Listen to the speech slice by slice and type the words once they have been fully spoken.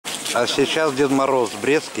А сейчас Дед Мороз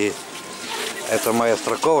Брестский, это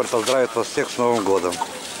маэстро Коваль, поздравит вас всех с Новым Годом.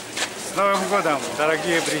 С Новым Годом,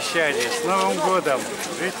 дорогие брестчане! С Новым Годом,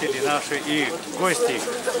 жители наши и гости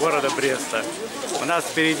города Бреста! У нас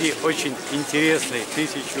впереди очень интересный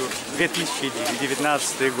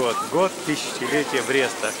 2019 год, год тысячелетия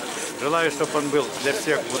Бреста. Желаю, чтобы он был для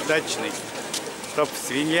всех удачный, чтобы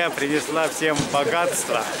свинья принесла всем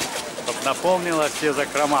богатство, чтобы наполнила все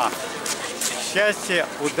закрома. Счастья,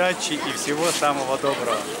 удачи и всего самого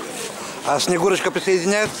доброго. А Снегурочка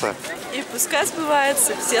присоединяется? И пускай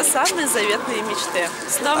сбываются все самые заветные мечты.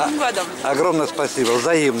 С Новым годом! Огромное спасибо,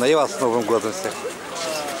 взаимно. И вас с Новым годом всех.